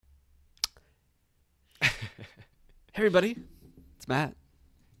Hey everybody, it's Matt.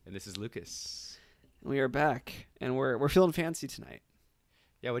 And this is Lucas. We are back, and we're feeling fancy tonight.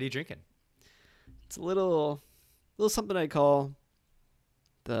 Yeah, what are you drinking? It's a little something I call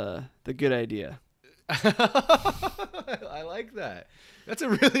the good idea. I like that. That's a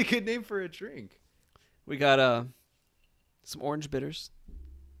really good name for a drink. We got some orange bitters,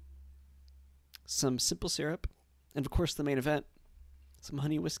 some simple syrup, and of course the main event, some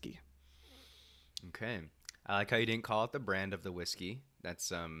honey whiskey. Okay. I like how you didn't call it the brand of the whiskey. That's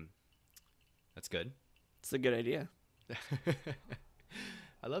good. It's a good idea.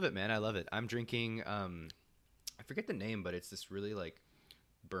 I love it, man. I love it. I'm drinking I forget the name, but it's this really like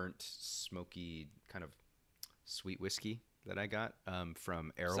burnt, smoky kind of sweet whiskey that I got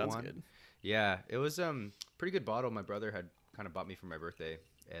from Erewhon. Sounds good. Yeah, it was pretty good bottle. My brother had kind of bought me for my birthday,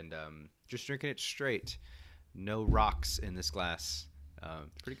 and just drinking it straight, no rocks in this glass.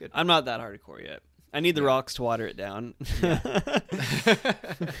 It's pretty good. I'm not that hardcore yet. I need the rocks to water it down.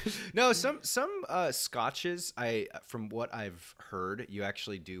 No, some scotches, from what I've heard, you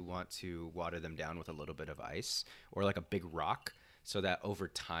actually do want to water them down with a little bit of ice or like a big rock, so that over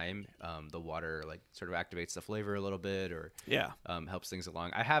time the water like sort of activates the flavor a little bit or Yeah. helps things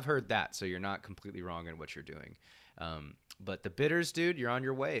along. I have heard that, so you're not completely wrong in what you're doing. But the bitters, dude, you're on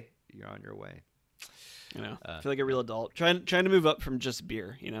your way. You're on your way. I feel like a real adult trying to move up from just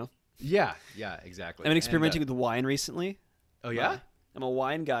beer. Yeah, exactly. I've been experimenting And, with wine recently. oh yeah. I'm a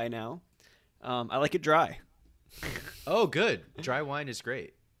wine guy now. I like it dry. Oh, good. Dry wine is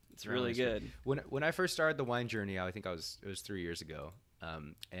great. It's really good. When I first started the wine journey, it was 3 years ago,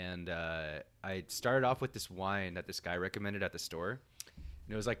 and I started off with this wine that this guy recommended at the store,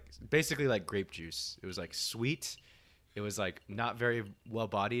 and it was like basically like grape juice. It was like sweet. It was like not very well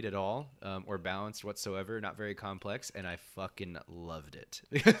bodied at all, or balanced whatsoever. Not very complex, and I fucking loved it.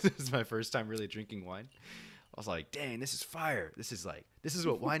 This is my first time really drinking wine. I was like, dang, this is fire. This is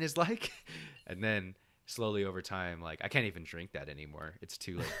what wine is like. And then slowly over time, like I can't even drink that anymore. It's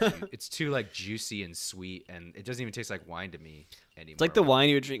too it's too like juicy and sweet, and it doesn't even taste like wine to me anymore. It's like the wine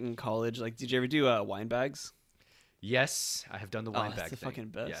you would drink in college. Like, did you ever do wine bags? Yes, I have done the wine bag That's the thing. fucking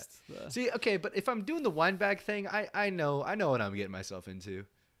best. Yeah. See, okay, but if I'm doing the wine bag thing, I know what I'm getting myself into.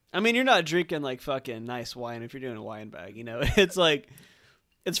 I mean, you're not drinking like fucking nice wine if you're doing a wine bag. It's like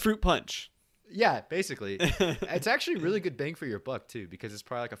it's fruit punch. Yeah, basically. It's actually really good bang for your buck too, because it's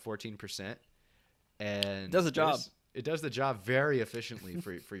probably like a 14%, and It does the job. It does the job very efficiently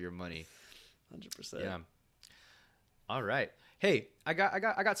for your money. 100%. Yeah. All right. Hey, I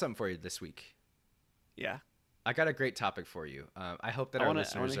got something for you this week. Yeah. I got a great topic for you. I hope that I our wanna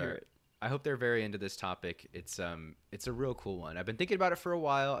listeners hear are. it. I hope they're very into this topic. It's a real cool one. I've been thinking about it for a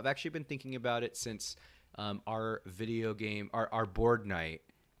while. I've actually been thinking about it since our our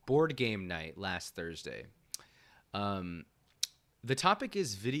board game night last Thursday. The topic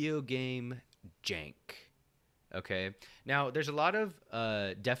is video game jank. Okay. Now, there's a lot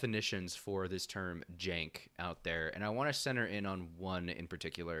of definitions for this term jank out there, and I want to center in on one in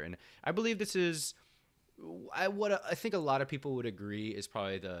particular. And I believe this is what I think a lot of people would agree is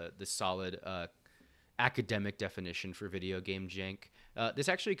probably the solid academic definition for video game jank. This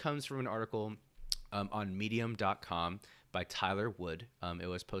actually comes from an article on medium.com by Tyler Wood. It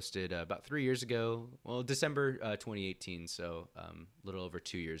was posted about 3 years ago, well, December 2018, so a little over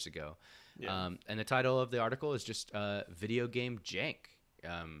 2 years ago. Yeah. And the title of the article is just video game jank.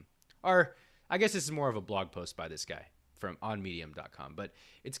 Or I guess this is more of a blog post by this guy from on medium.com, but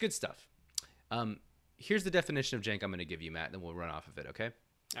it's good stuff. Here's the definition of jank I'm going to give you, Matt, and then we'll run off of it, okay?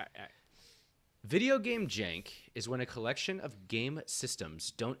 All right. Video game jank is when a collection of game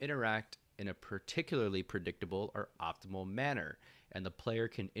systems don't interact in a particularly predictable or optimal manner, and the player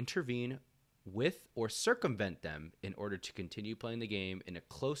can intervene with or circumvent them in order to continue playing the game in a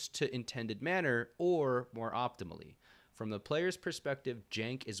close to intended manner or more optimally. From the player's perspective,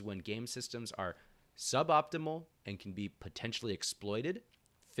 jank is when game systems are suboptimal and can be potentially exploited,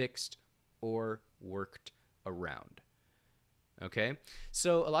 fixed, or worked around. Okay,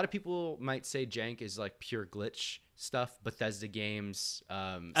 so a lot of people might say jank is like pure glitch stuff, Bethesda games,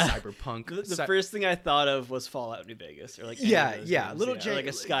 Cyberpunk. The first thing I thought of was Fallout New Vegas, or like Yeah, any of those yeah, games, little or jank, like a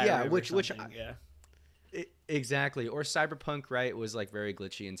Skyrim, yeah, or which something, yeah. Exactly, or Cyberpunk, right, was like very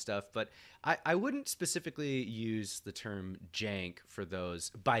glitchy and stuff. But I wouldn't specifically use the term jank for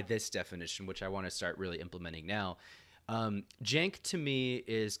those by this definition, which I want to start really implementing now. Jank to me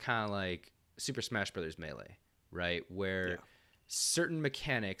is kind of like Super Smash Brothers Melee, right, where certain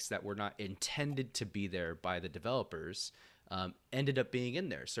mechanics that were not intended to be there by the developers ended up being in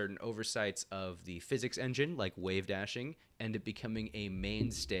there. Certain oversights of the physics engine, like wave dashing, ended up becoming a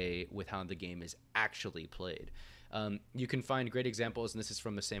mainstay with how the game is actually played. You can find great examples, and this is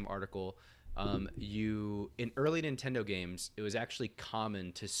from the same article. In early Nintendo games, it was actually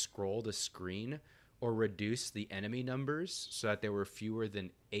common to scroll the screen or reduce the enemy numbers so that there were fewer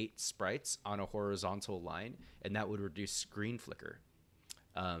than 8 sprites on a horizontal line, and that would reduce screen flicker.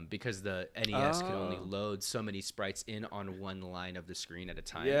 Because the NES could only load so many sprites in on one line of the screen at a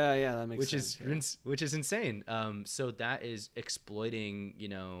time. Yeah, that makes sense. Which is insane. So that is exploiting,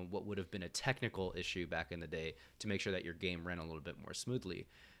 what would have been a technical issue back in the day to make sure that your game ran a little bit more smoothly.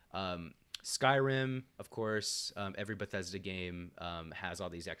 Skyrim, of course, every Bethesda game has all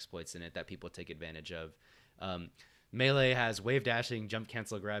these exploits in it that people take advantage of. Melee has wave dashing, jump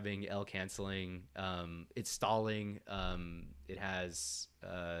cancel grabbing, L canceling. It's stalling. It has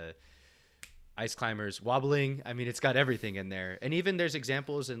ice climbers, wobbling. I mean, it's got everything in there. And even there's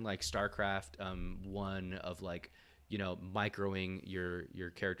examples in like StarCraft 1 of like, microing your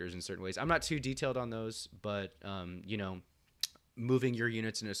characters in certain ways. I'm not too detailed on those, but moving your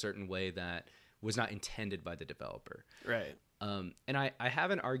units in a certain way that was not intended by the developer. Right. And I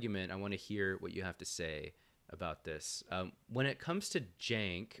have an argument. I want to hear what you have to say about this. When it comes to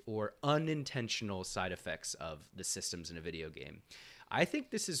jank or unintentional side effects of the systems in a video game, I think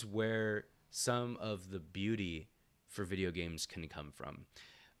this is where some of the beauty for video games can come from.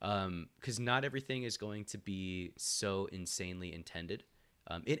 Because not everything is going to be so insanely intended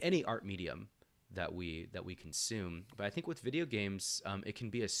in any art medium that we consume. But I think with video games, it can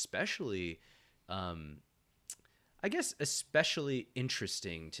be especially especially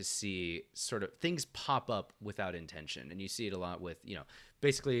interesting to see sort of things pop up without intention. And you see it a lot with,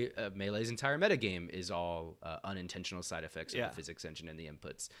 basically Melee's entire metagame is all unintentional side effects of the physics engine and the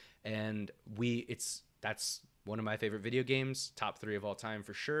inputs. And that's one of my favorite video games, top 3 of all time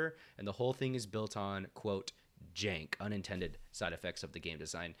for sure. And the whole thing is built on, quote, jank, unintended side effects of the game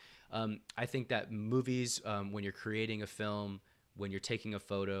design. I think that movies, when you're creating a film, when you're taking a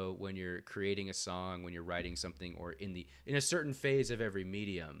photo, when you're creating a song, when you're writing something, or in a certain phase of every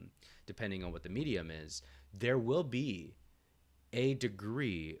medium, depending on what the medium is, there will be a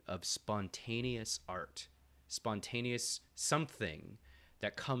degree of spontaneous art, spontaneous something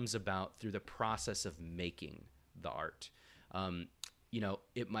that comes about through the process of making the art.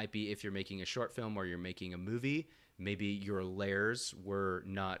 It might be if you're making a short film or you're making a movie, maybe your layers were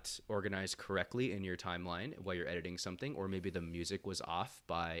not organized correctly in your timeline while you're editing something, or maybe the music was off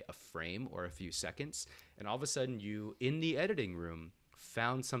by a frame or a few seconds. And all of a sudden you, in the editing room,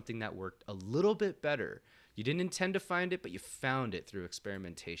 found something that worked a little bit better. You didn't intend to find it, but you found it through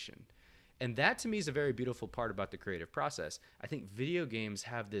experimentation. And that to me is a very beautiful part about the creative process. I think video games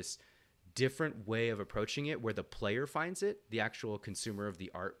have this different way of approaching it where the player finds it, the actual consumer of the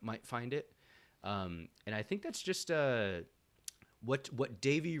art might find it. And I think that's just what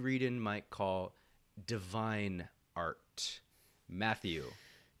Davey Wreden might call divine art. Matthew,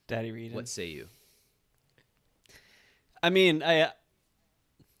 Daddy Wreden, what say you? I mean,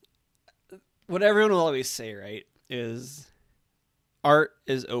 what everyone will always say, right, is art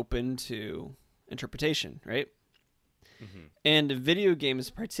is open to interpretation, right? Mm-hmm. And video games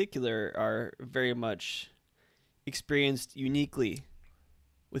in particular are very much experienced uniquely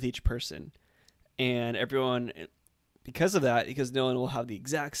with each person. And everyone, because of that, because no one will have the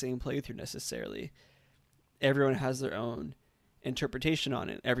exact same playthrough necessarily, everyone has their own interpretation on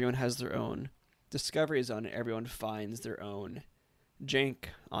it. Everyone has their own discoveries on it. Everyone finds their own jank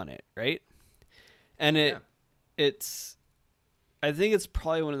on it, right? And I think it's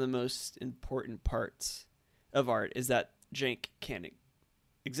probably one of the most important parts of art is that jank can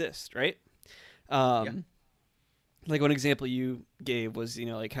exist, right? Like one example you gave was,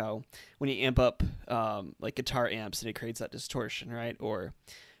 like how when you amp up like guitar amps and it creates that distortion, right? Or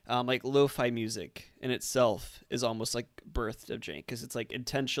like lo-fi music in itself is almost like birthed of jank because it's like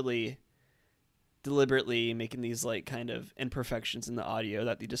intentionally, deliberately making these like kind of imperfections in the audio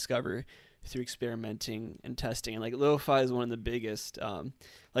that they discover through experimenting and testing. And like lo-fi is one of the biggest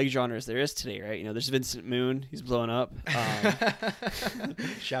like genres there is today, right? There's Vincent Moon, he's blowing up.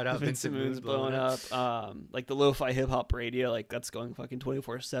 Shout out Vincent Moon's blowing up. Like the lo-fi hip hop radio, like that's going fucking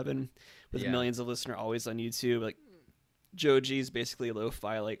 24/7 with millions of listeners always on YouTube. Like Joji's basically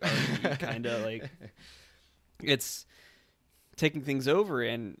lo-fi, like R&B kind of like it's taking things over,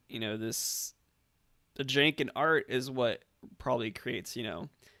 and the jank in art is what probably creates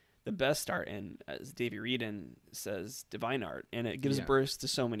the best art, and as Davey Wreden says, divine art, and it gives birth to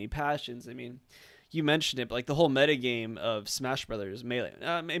so many passions. I mean, you mentioned it, but like the whole metagame of Smash Brothers,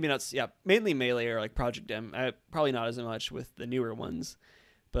 Melee, maybe not, mainly Melee or like Project M, probably not as much with the newer ones,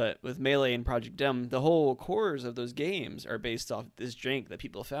 But with Melee and Project M, the whole cores of those games are based off this jank that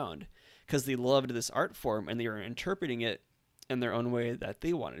people found because they loved this art form and they were interpreting it in their own way that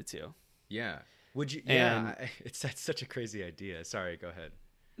they wanted to. Yeah. Would you? And, Yeah. That's such a crazy idea. Sorry. Go ahead.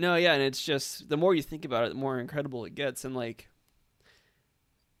 No, yeah, and it's just the more you think about it, the more incredible it gets. And like,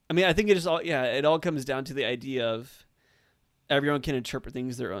 I mean, I think it all comes down to the idea of everyone can interpret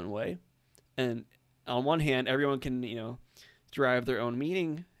things their own way, and on one hand, everyone can derive their own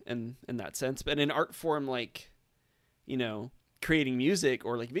meaning in that sense. But in an art form like creating music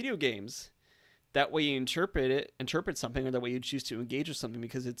or like video games, that way you interpret something, or that way you choose to engage with something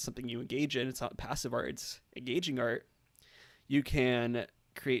because it's something you engage in. It's not passive art; it's engaging art. You can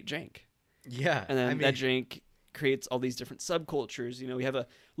create jank. Yeah. And then that jank creates all these different subcultures. We have a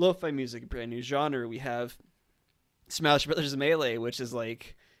lo-fi music, a brand new genre. We have Smash Brothers Melee, which is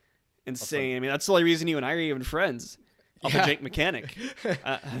like insane. I mean, that's the only reason you and I are even friends. Off a jank mechanic.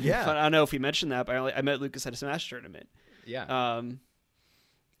 Yeah. I don't know if he mentioned that, but I met Lucas at a Smash tournament. Yeah.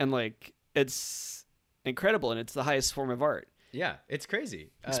 And like, it's incredible, and it's the highest form of art. Yeah, it's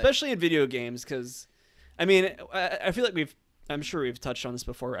crazy. Especially in video games, because, I mean, I feel like I'm sure we've touched on this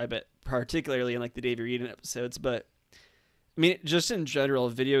before, I bet, particularly in like the Davey Reedon episodes, but I mean, just in general,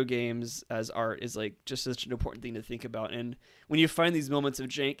 video games as art is like just such an important thing to think about. And when you find these moments of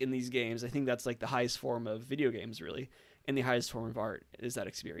jank in these games, I think that's like the highest form of video games, really, and the highest form of art is that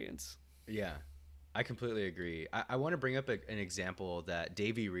experience. Yeah, I completely agree. I want to bring up an example that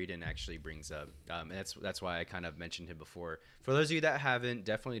Davey Reedon actually brings up, and that's why I kind of mentioned him before. For those of you that haven't,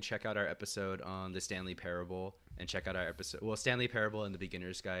 definitely check out our episode on the Stanley Parable, and check out our episode, Stanley Parable and the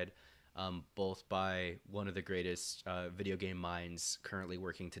Beginner's Guide, both by one of the greatest video game minds currently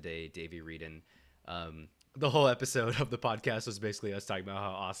working today, Davey Reedon. The whole episode of the podcast was basically us talking about how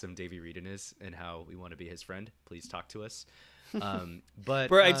awesome Davey Reedon is and how we want to be his friend. Please talk to us. But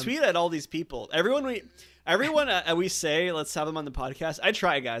Bro, I tweet at all these people. Everyone we say let's have them on the podcast. I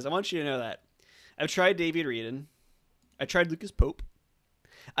try, guys. I want you to know that I've tried David Reedon. I tried Lucas Pope.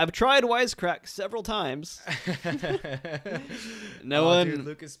 I've tried Wisecrack several times. Dude,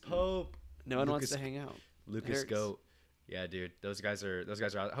 Lucas Pope. No one wants to hang out. Lucas Goat. Yeah, dude. Those guys are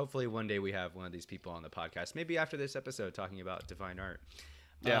out. Hopefully one day we have one of these people on the podcast. Maybe after this episode talking about divine art.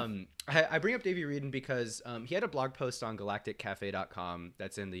 Yeah. I bring up Davey Reedon because he had a blog post on galacticcafe.com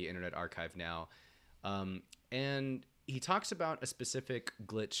that's in the Internet Archive now. And he talks about a specific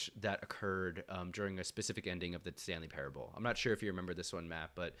glitch that occurred during a specific ending of the Stanley Parable. I'm not sure if you remember this one,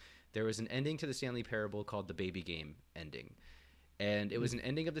 Matt, but there was an ending to the Stanley Parable called the baby game ending. And it was an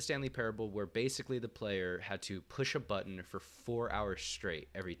ending of the Stanley Parable where basically the player had to push a button for 4 hours straight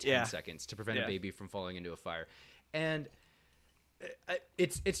every 10 seconds to prevent a baby from falling into a fire. And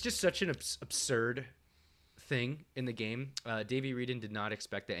it's just such an absurd thing in the game. Davey Reedon did not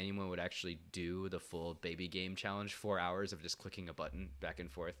expect that anyone would actually do the full baby game challenge, 4 hours of just clicking a button back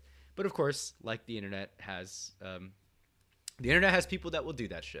and forth. But of course, like the internet has people that will do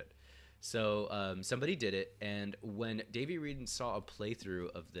that shit. So somebody did it, and when Davey Reedon saw a playthrough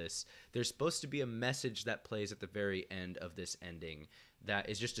of this, there's supposed to be a message that plays at the very end of this ending that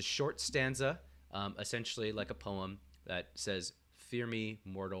is just a short stanza, essentially like a poem that says, "Fear me,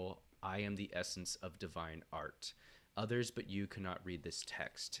 mortal, I am the essence of divine art. Others but you cannot read this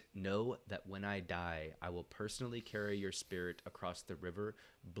text. Know that when I die, I will personally carry your spirit across the river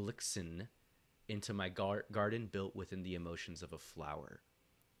Blixen into my garden built within the emotions of a flower.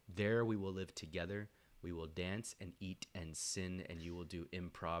 There we will live together. We will dance and eat and sin, and you will do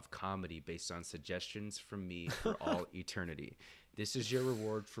improv comedy based on suggestions from me for all eternity. This is your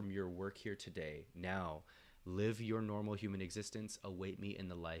reward from your work here today. Now, live your normal human existence. Await me in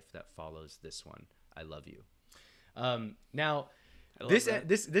the life that follows this one. I love you." Now, this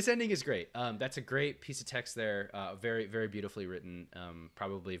ending is great. That's a great piece of text there. Very, very beautifully written.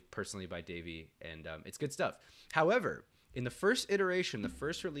 Probably personally by Davey, and it's good stuff. However, in the first iteration, the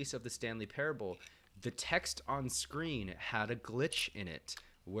first release of the Stanley Parable, the text on screen had a glitch in it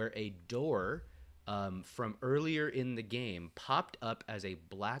where a door from earlier in the game popped up as a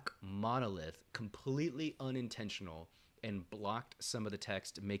black monolith, completely unintentional, and blocked some of the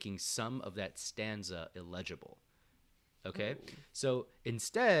text, making some of that stanza illegible. Okay? Oh. So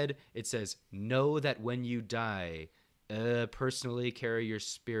instead, it says, "Know that when you die, personally carry your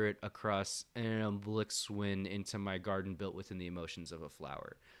spirit across an Blixen into my garden built within the emotions of a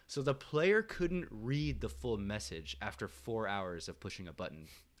flower." So the player couldn't read the full message after 4 hours of pushing a button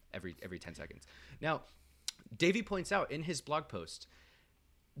every 10 seconds. Now, Davey points out in his blog post,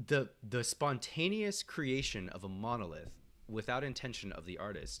 the spontaneous creation of a monolith without intention of the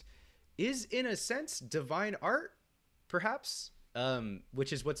artist is, in a sense, divine art, perhaps.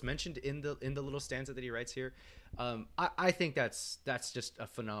 which is what's mentioned in the little stanza that he writes here. I think that's just a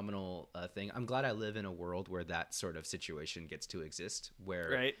phenomenal thing. I'm glad I live in a world where that sort of situation gets to exist,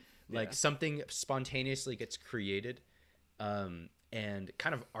 where something spontaneously gets created, and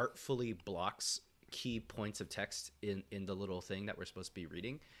kind of artfully blocks key points of text in the little thing that we're supposed to be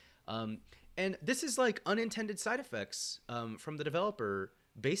reading. And this is like unintended side effects from the developer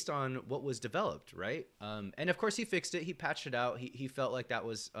based on what was developed, right? And of course he fixed it. He patched it out. He felt like that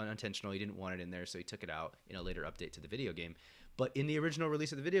was unintentional. He didn't want it in there, so he took it out in a later update to the video game. But in the original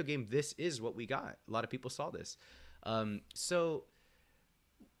release of the video game, this is what we got. A lot of people saw this. So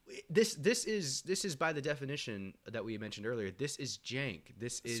this is by the definition that we mentioned earlier. This is jank.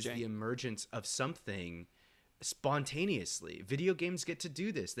 This is the emergence of something spontaneously. Video games get to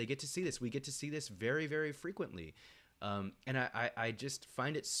do this. They get to see this. We get to see this very, very frequently. And I just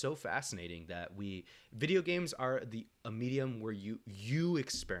find it so fascinating that video games are a medium where you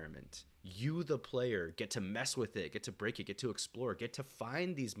experiment. You, the player, get to mess with it, get to break it, get to explore, get to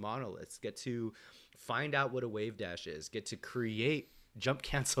find these monoliths, get to find out what a wave dash is, get to create jump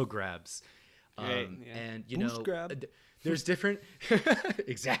cancel grabs. And Boost grab. There's different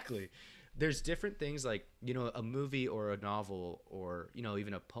exactly. There's different things like, a movie or a novel or,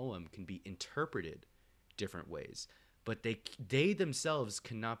 even a poem can be interpreted different ways, but they themselves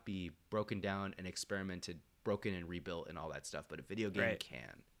cannot be broken down and experimented, broken and rebuilt and all that stuff. But a video game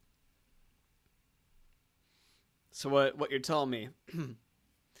can. So what you're telling me,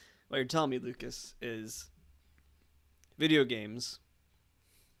 Lucas, is video games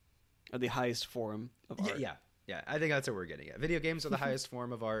are the highest form of art. Yeah. I think that's what we're getting at. Video games are the highest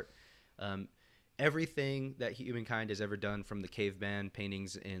form of art. Everything that humankind has ever done, from the caveman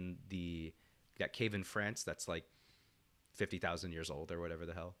paintings in that cave in France that's like 50,000 years old or whatever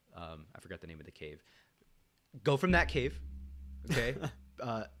the hell. I forgot the name of the cave. Go from that cave, okay?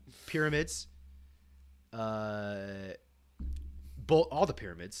 Pyramids, all the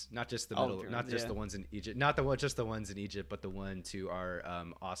pyramids, not just the middle, not just the ones in Egypt, just the ones in Egypt, but the one to our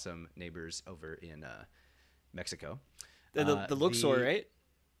awesome neighbors over in Mexico. The Luxor, right?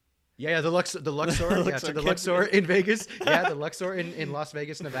 Yeah, the Luxor. The Luxor in Vegas. Yeah, the Luxor in Las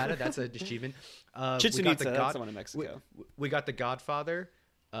Vegas, Nevada. That's an achievement. Chichen Itza, that's the one in Mexico. We got The Godfather.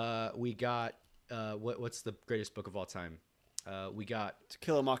 We got what's the greatest book of all time? We got To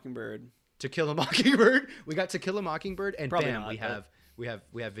Kill a Mockingbird. To Kill a Mockingbird. We got To Kill a Mockingbird, and probably bam, not, we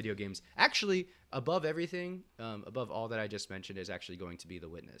have video games. Actually, above everything, above all that I just mentioned, is actually going to be The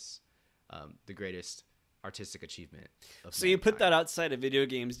Witness, the greatest artistic achievement of so mankind. You put that outside of video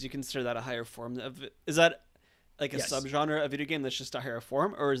games. Do you consider that a higher form of it? Is that like a subgenre of video game that's just a higher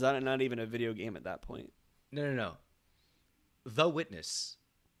form, or is that not even a video game at that point? No. The Witness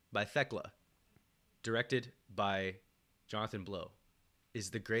by Thekla, directed by Jonathan Blow, is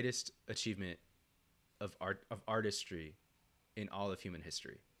the greatest achievement of artistry in all of human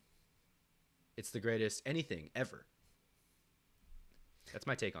history. It's the greatest anything ever. That's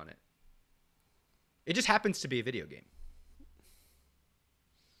my take on it. It just happens to be a video game.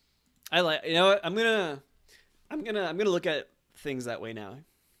 What? I'm gonna look at things that way now.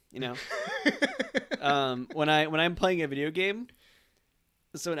 When I'm playing a video game,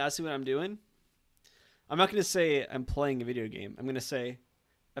 someone asks me what I'm doing, I'm not gonna say I'm playing a video game. I'm gonna say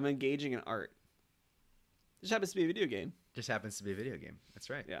I'm engaging in art. It just happens to be a video game. Just happens to be a video game.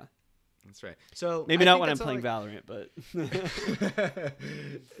 That's right. Yeah. That's right. So maybe not when I'm playing Valorant, but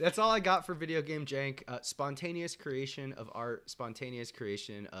that's all I got for video game jank. Spontaneous creation of art, spontaneous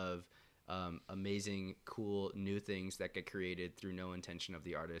creation of amazing, cool, new things that get created through no intention of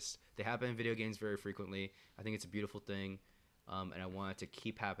the artist. They happen in video games very frequently. I think it's a beautiful thing, and I want it to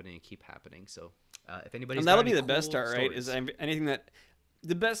keep happening. So if anybody's that'll be the best art, right? Is anything that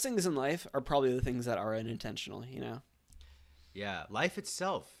the best things in life are probably the things that are unintentional. Yeah, life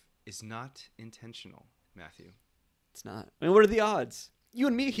itself is not intentional, Matthew. It's not. I mean, what are the odds? You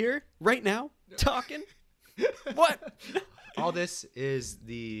and me here right now talking? What? All this is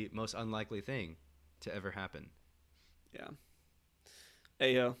the most unlikely thing to ever happen. Yeah.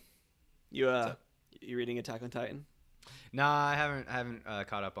 Hey, yo. You reading Attack on Titan? Nah, I haven't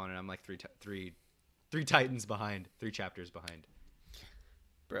caught up on it. I'm like three Titans behind, 3 chapters behind.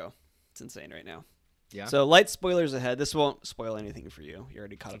 Bro, it's insane right now. Yeah. So light spoilers ahead. This won't spoil anything for you. You're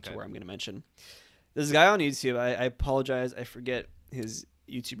already caught up to where I'm going to mention. There's a guy on YouTube. I apologize. I forget his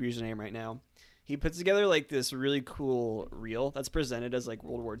YouTube username right now. He puts together like this really cool reel that's presented as like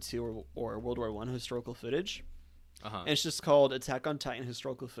World War II or World War I historical footage. And it's just called Attack on Titan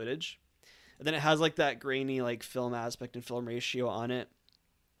historical footage. And then it has like that grainy like film aspect and film ratio on it.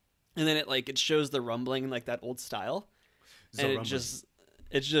 And then it shows the rumbling in like that old style. and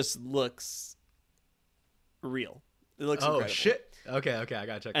it just looks real. It looks Oh incredible. shit. Okay, I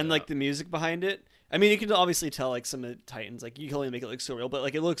gotta check. And that like out. the music behind it. I mean, you can obviously tell like some of the Titans, like you can only make it look so real, but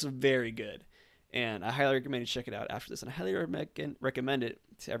like it looks very good. And I highly recommend you check it out after this. And I highly recommend it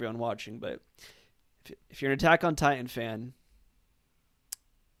to everyone watching. But if you're an Attack on Titan fan,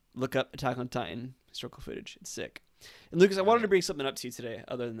 look up Attack on Titan historical footage. It's sick. And Lucas, I wanted to bring something up to you today.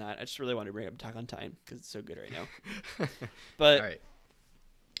 Other than that, I just really wanted to bring up Attack on Titan because it's so good right now. But All right.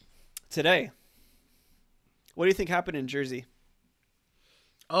 today, what do you think happened in Jersey?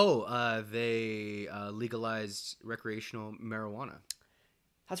 Oh, they legalized recreational marijuana.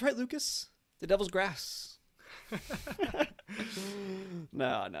 That's right, Lucas. The Devil's Grass.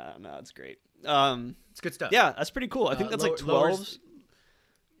 No, it's great. It's good stuff. Yeah, that's pretty cool. I think that's like 12.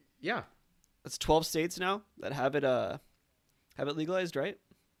 Yeah. That's 12 states now that have it legalized, right?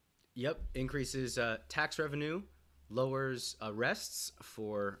 Yep. Increases tax revenue, lowers arrests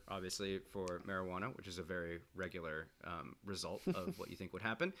for marijuana, which is a very regular result of what you think would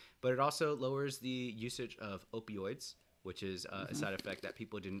happen. But it also lowers the usage of opioids, which is a side effect that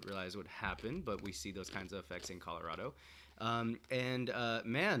people didn't realize would happen, but we see those kinds of effects in Colorado. Boom,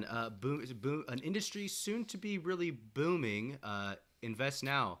 an industry soon to be really booming. Invest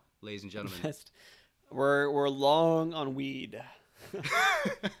now, ladies and gentlemen. We're long on weed.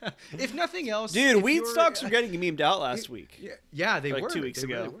 If nothing else, dude, weed stocks were getting memed out last week. Yeah, they like were 2 weeks They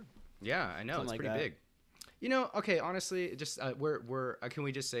ago. really were. Yeah, I know. Something It's like pretty that. big. You know, okay, honestly, just we're can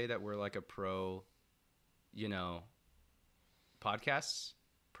we just say that we're like a pro, podcasts,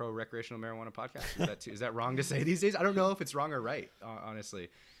 pro recreational marijuana podcast? Is that wrong to say these days? I don't know if it's wrong or right, honestly.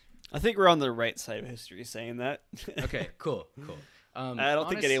 I think we're on the right side of history saying that. Okay, cool. I don't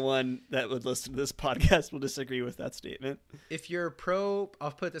think anyone that would listen to this podcast will disagree with that statement. If you're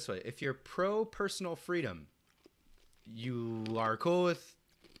I'll put it this way: if you're pro personal freedom, you are cool with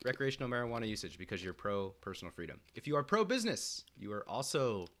recreational marijuana usage because you're pro personal freedom. If you are pro business, you are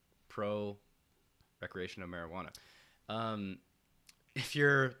also pro recreational marijuana. If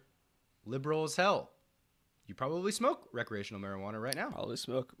you're liberal as hell, you probably smoke recreational marijuana right now. Probably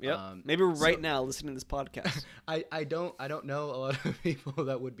smoke. Yep. Maybe right now listening to this podcast. I don't know a lot of people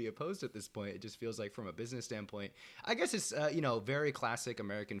that would be opposed at this point. It just feels like from a business standpoint, I guess it's very classic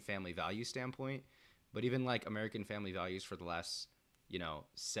American family value standpoint, but even like American family values for the last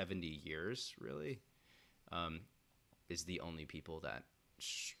 70 years really is the only people that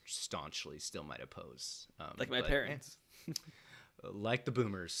staunchly still might oppose. Like my parents. Like the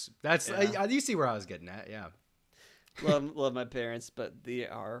boomers. That's you see where I was getting at. Yeah. Love my parents, but they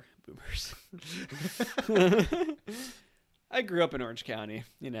are boomers. I grew up in Orange County.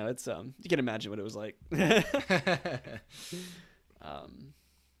 It's you can imagine what it was like. Yeah,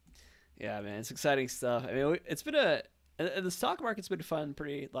 man, it's exciting stuff. I mean, it's been the stock market's been fun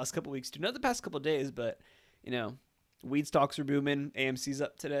pretty last couple weeks too. Not the past couple days, but weed stocks are booming. AMC's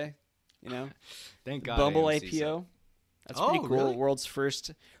up today. Thank God. Bumble AMC's IPO. up. That's pretty cool. Really? World's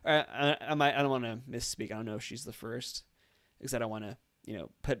first. I don't want to misspeak. I don't know if she's the first, because I don't want to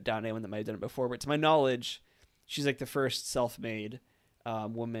put down anyone that might have done it before. But to my knowledge, she's like the first self-made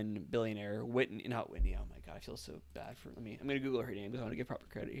woman billionaire. Not Whitney. Oh my god, I feel so bad for me. I'm gonna Google her name because I want to give proper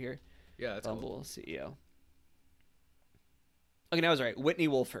credit here. Yeah, that's Bumble cool. CEO. Okay, now I was right. Whitney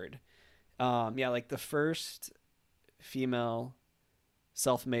Wolford. Yeah, like the first female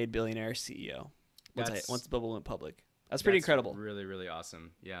self-made billionaire CEO. Once Bumble went public. That's pretty incredible. Really, really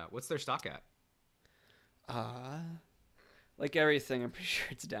awesome. Yeah. What's their stock at? Like everything, I'm pretty sure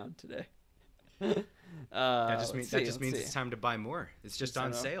it's down today. That just means it's time to buy more. It's just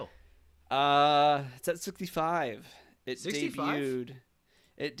on sale. It's at 65. It 65?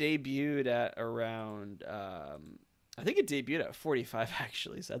 debuted at around I think it debuted at 45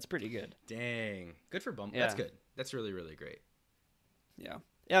 actually, so that's pretty good. Dang. Good for Bumble. Yeah. That's good. That's really, really great. Yeah.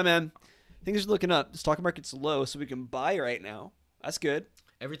 Yeah, man. Things are looking up. The stock market's low, so we can buy right now. That's good.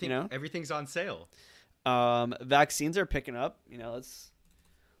 Everything's on sale. Vaccines are picking up. Let's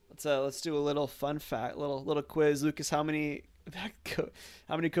do a little fun fact, little quiz. Lucas, how many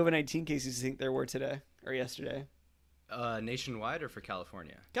COVID-19 cases do you think there were today or yesterday? Nationwide or for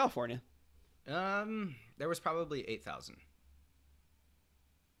California? California. There was probably 8,000.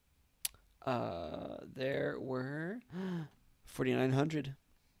 There were 4,900.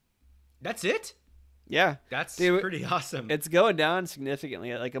 That's it? Yeah. That's Dude, pretty awesome. It's going down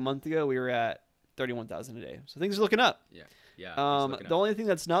significantly. Like a month ago, we were at 31,000 a day. So things are looking up. Yeah. Yeah. The only thing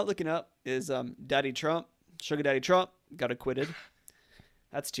that's not looking up is Daddy Trump, Sugar Daddy Trump, got acquitted.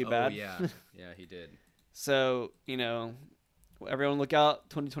 That's too bad. Oh, yeah. Yeah, he did. So, everyone look out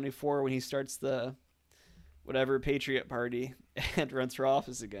 2024 when he starts the whatever Patriot Party and runs for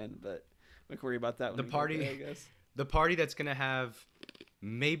office again. But we can worry about that when The we get party, there, I guess. the party that's gonna have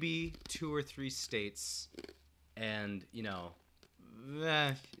maybe 2 or 3 states, and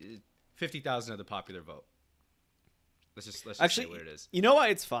 50,000 of the popular vote. Let's just Actually, say what it is. You know why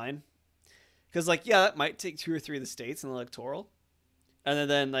it's fine? Because that might take 2 or 3 of the states in the electoral, and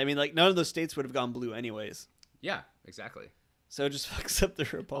then I mean, none of those states would have gone blue anyways. Yeah, exactly. So it just fucks up the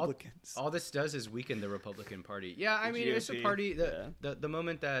Republicans. All this does is weaken the Republican Party. Yeah, I mean, GOP, it's a party. yeah. The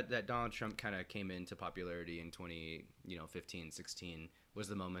moment that Donald Trump kind of came into popularity in 2015, 16 was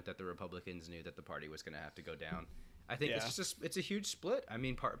the moment that the Republicans knew that the party was going to have to go down. I think it's a huge split. I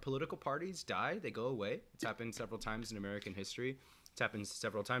mean, political parties die, they go away. It's happened several times in American history. It's happened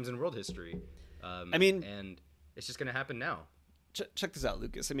several times in world history. And it's just going to happen now. Check this out,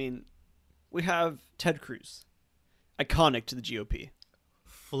 Lucas. I mean, we have Ted Cruz, iconic to the GOP.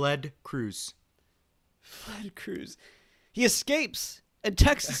 Fled Cruz. He escapes at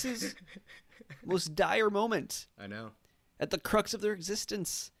Texas's most dire moment. I know. At the crux of their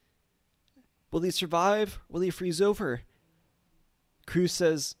existence. Will he survive? Will he freeze over? Cruz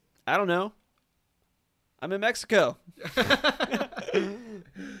says, I don't know. I'm in Mexico.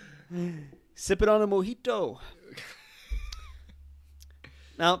 Sipping on a mojito.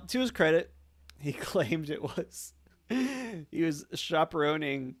 Now, to his credit, he claimed he was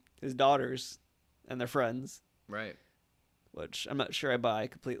chaperoning his daughters and their friends. Right. Which I'm not sure I buy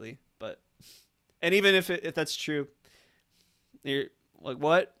completely, and even if that's true, you're like,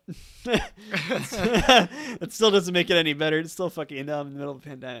 what? That still doesn't make it any better. It's still fucking dumb in the middle of a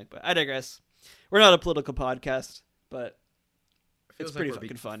pandemic, but I digress. We're not a political podcast, but it's pretty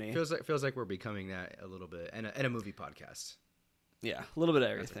fucking funny. Feels like we're becoming that a little bit, and a movie podcast. Yeah, a little bit of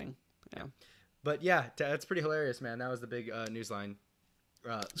everything. Yeah. But yeah, that's pretty hilarious, man. That was the big news line.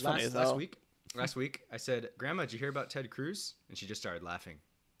 Last week, I said, "Grandma, did you hear about Ted Cruz?" And she just started laughing.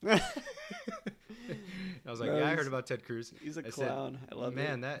 I was like, "Yeah, I heard about Ted Cruz." He's a clown. I love it.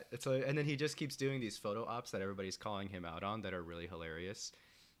 Man, and then he just keeps doing these photo ops that everybody's calling him out on that are really hilarious.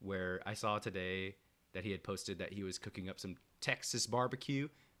 Where I saw today that he had posted that he was cooking up some Texas barbecue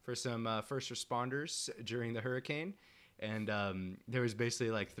for some first responders during the hurricane. And there was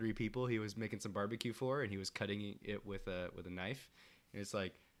basically 3 people he was making some barbecue for, and he was cutting it with a knife. And it's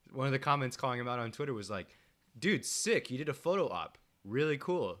like, one of the comments calling him out on Twitter was like, "Dude, sick! You did a photo op. Really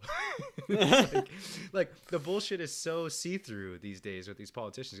cool." like the bullshit is so see-through these days with these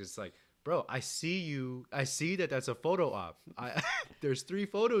politicians. It's like, bro, I see that that's a photo op. There's 3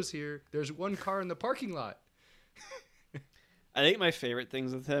 photos here. There's 1 car in the parking lot. I think my favorite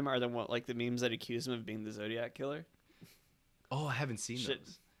things with him are the memes that accuse him of being the Zodiac killer. Oh, I haven't seen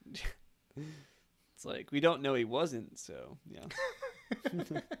those. It's like, we don't know he wasn't, so yeah.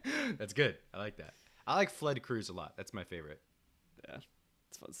 That's good. I like that. I like Fled Cruz a lot. That's my favorite. Yeah,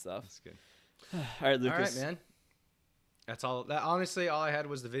 it's fun stuff. That's good. All right, Lucas. All right, man. That's all. Honestly, all I had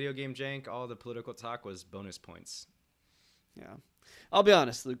was the video game jank. All the political talk was bonus points. Yeah. I'll be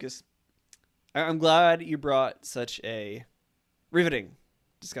honest, Lucas. I'm glad you brought such a riveting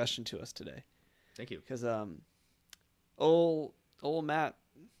discussion to us today. Thank you. Because old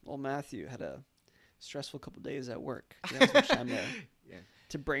Matthew had a stressful couple days at work. He had much time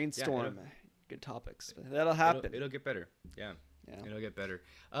to brainstorm good topics. But that'll happen. It'll get better. Yeah. It'll get better.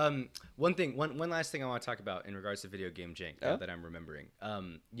 One last thing I want to talk about in regards to video game jank that I'm remembering.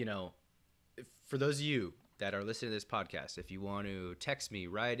 For those of you that are listening to this podcast, if you want to text me,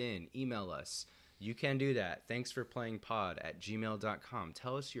 write in, email us, you can do that. Thanks for playing pod@gmail.com.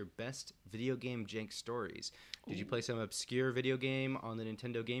 Tell us your best video game jank stories. Did you play some obscure video game on the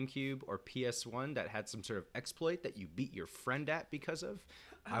Nintendo GameCube or PS1 that had some sort of exploit that you beat your friend at because of?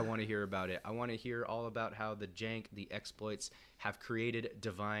 I want to hear about it. I want to hear all about how the jank, the exploits have created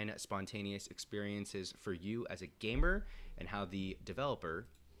divine, spontaneous experiences for you as a gamer, and how the developer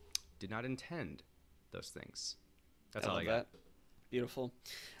did not intend those things. That's all I got. Beautiful.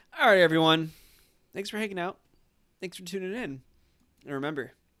 All right, everyone. Thanks for hanging out. Thanks for tuning in. And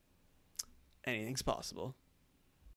remember, anything's possible.